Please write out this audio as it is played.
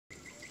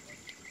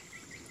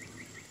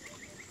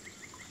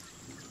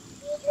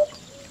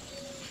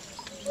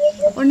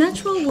Our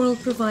natural world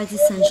provides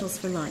essentials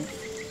for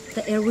life: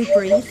 the air we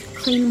breathe,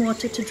 clean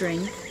water to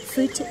drink,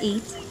 food to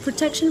eat,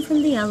 protection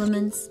from the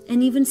elements,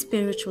 and even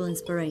spiritual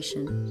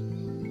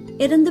inspiration.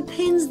 It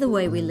underpins the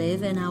way we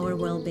live and our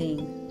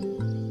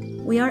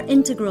well-being. We are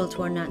integral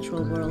to our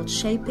natural world,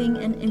 shaping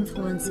and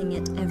influencing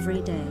it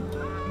every day.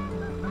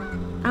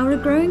 Our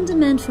growing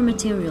demand for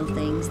material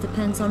things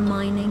depends on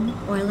mining,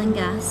 oil and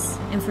gas,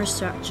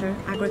 infrastructure,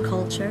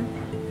 agriculture,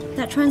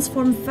 that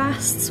transform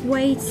vast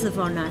swathes of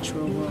our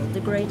natural world,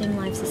 degrading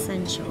life's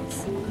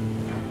essentials.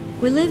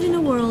 We live in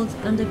a world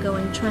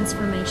undergoing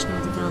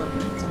transformational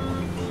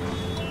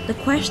development. The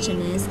question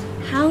is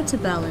how to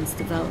balance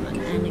development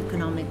and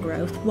economic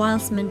growth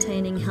whilst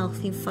maintaining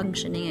healthy,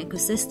 functioning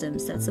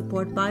ecosystems that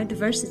support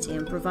biodiversity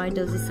and provide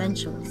those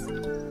essentials.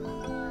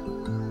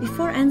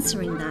 Before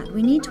answering that,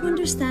 we need to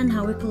understand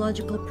how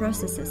ecological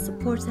processes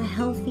support a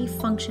healthy,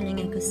 functioning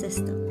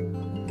ecosystem.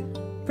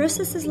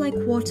 Processes like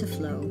water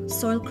flow,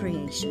 soil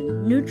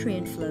creation,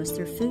 nutrient flows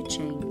through food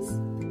chains.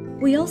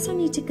 We also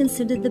need to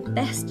consider the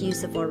best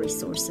use of our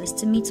resources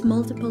to meet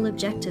multiple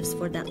objectives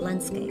for that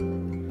landscape,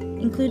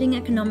 including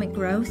economic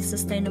growth,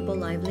 sustainable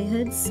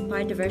livelihoods,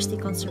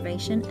 biodiversity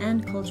conservation,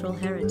 and cultural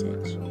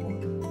heritage.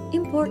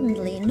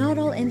 Importantly, not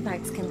all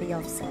impacts can be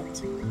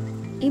offset.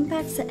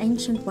 Impacts to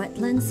ancient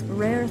wetlands,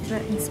 rare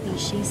threatened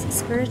species,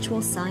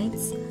 spiritual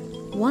sites,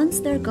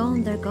 once they're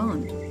gone, they're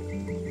gone.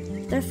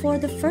 Therefore,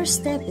 the first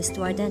step is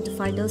to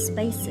identify those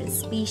spaces,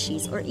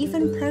 species, or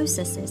even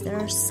processes that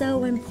are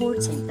so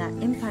important that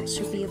impacts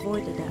should be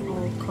avoided at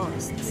all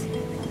costs.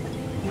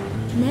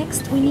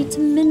 Next, we need to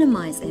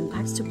minimize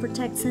impacts to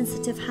protect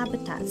sensitive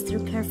habitats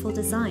through careful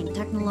design,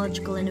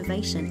 technological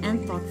innovation,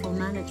 and thoughtful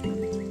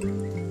management.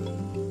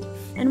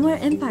 And where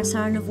impacts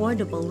are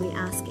unavoidable, we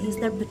ask, is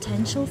there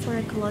potential for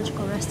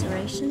ecological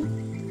restoration?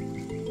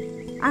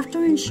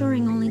 After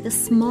ensuring only the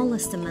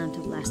smallest amount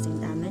of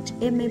lasting damage,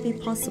 it may be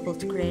possible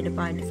to create a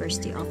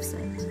biodiversity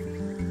offset.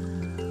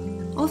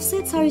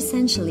 Offsets are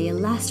essentially a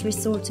last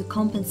resort to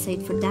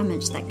compensate for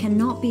damage that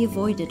cannot be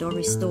avoided or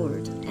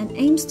restored, and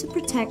aims to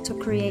protect or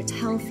create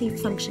healthy,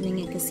 functioning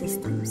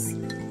ecosystems.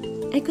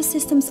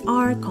 Ecosystems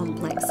are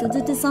complex, so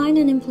the design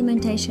and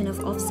implementation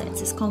of offsets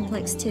is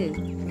complex too.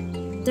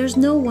 There's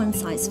no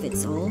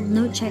one-size-fits-all,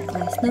 no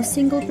checklist, no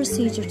single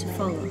procedure to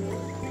follow.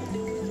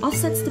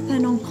 Offsets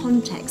depend on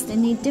context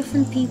and need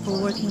different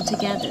people working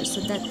together so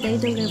that they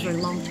deliver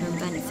long-term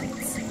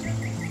benefits.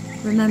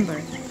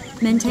 Remember,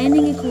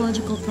 maintaining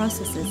ecological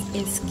processes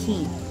is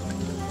key.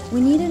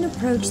 We need an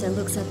approach that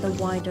looks at the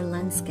wider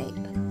landscape,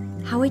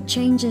 how it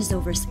changes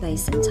over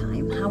space and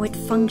time, how it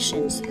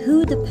functions,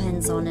 who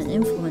depends on and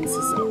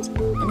influences it,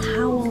 and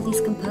how all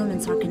these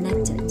components are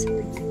connected.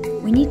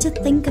 We need to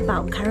think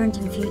about current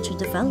and future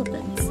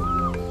developments.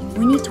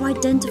 We need to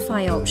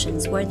identify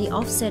options where the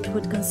offset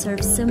would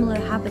conserve similar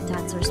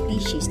habitats or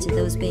species to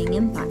those being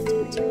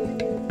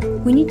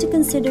impacted. We need to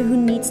consider who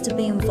needs to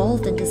be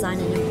involved in design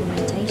and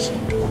implementation,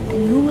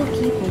 and who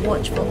will keep a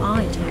watchful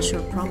eye to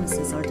ensure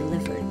promises are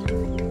delivered.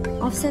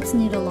 Offsets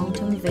need a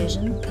long-term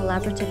vision,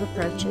 collaborative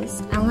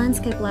approaches, and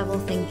landscape-level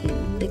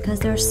thinking, because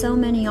there are so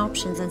many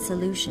options and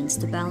solutions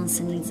to balance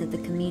the needs of the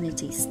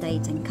community,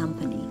 state, and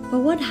company. But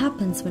what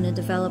happens when a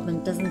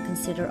development doesn't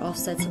consider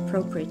offsets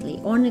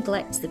appropriately or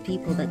neglects the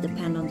people that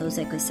depend on those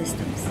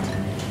ecosystems?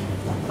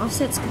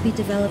 Offsets could be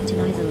developed in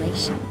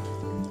isolation.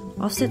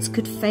 Offsets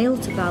could fail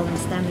to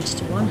balance damage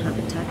to one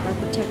habitat by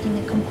protecting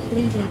a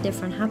completely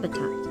different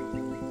habitat.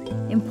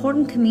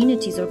 Important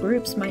communities or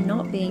groups might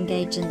not be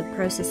engaged in the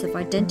process of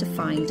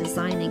identifying,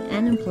 designing,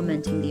 and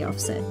implementing the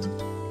offset.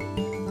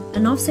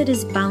 An offset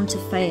is bound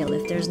to fail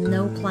if there's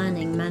no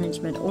planning,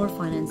 management, or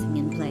financing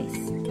in place.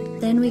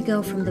 Then we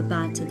go from the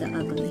bad to the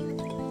ugly.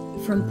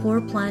 From poor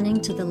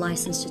planning to the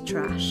license to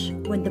trash,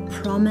 when the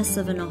promise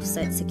of an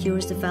offset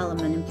secures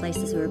development in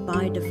places where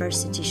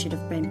biodiversity should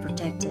have been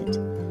protected,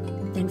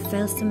 then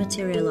fails to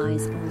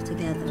materialize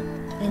altogether.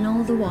 And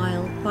all the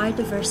while,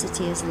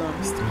 biodiversity is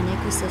lost and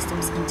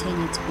ecosystems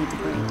continue to be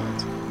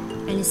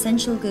degraded, and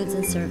essential goods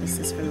and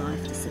services for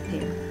life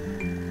disappear.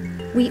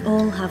 We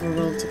all have a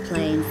role to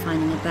play in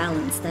finding a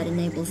balance that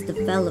enables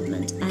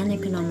development and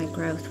economic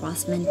growth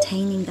whilst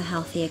maintaining the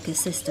healthy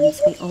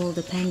ecosystems we all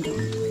depend on.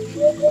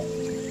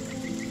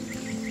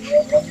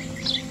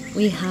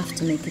 We have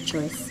to make a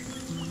choice.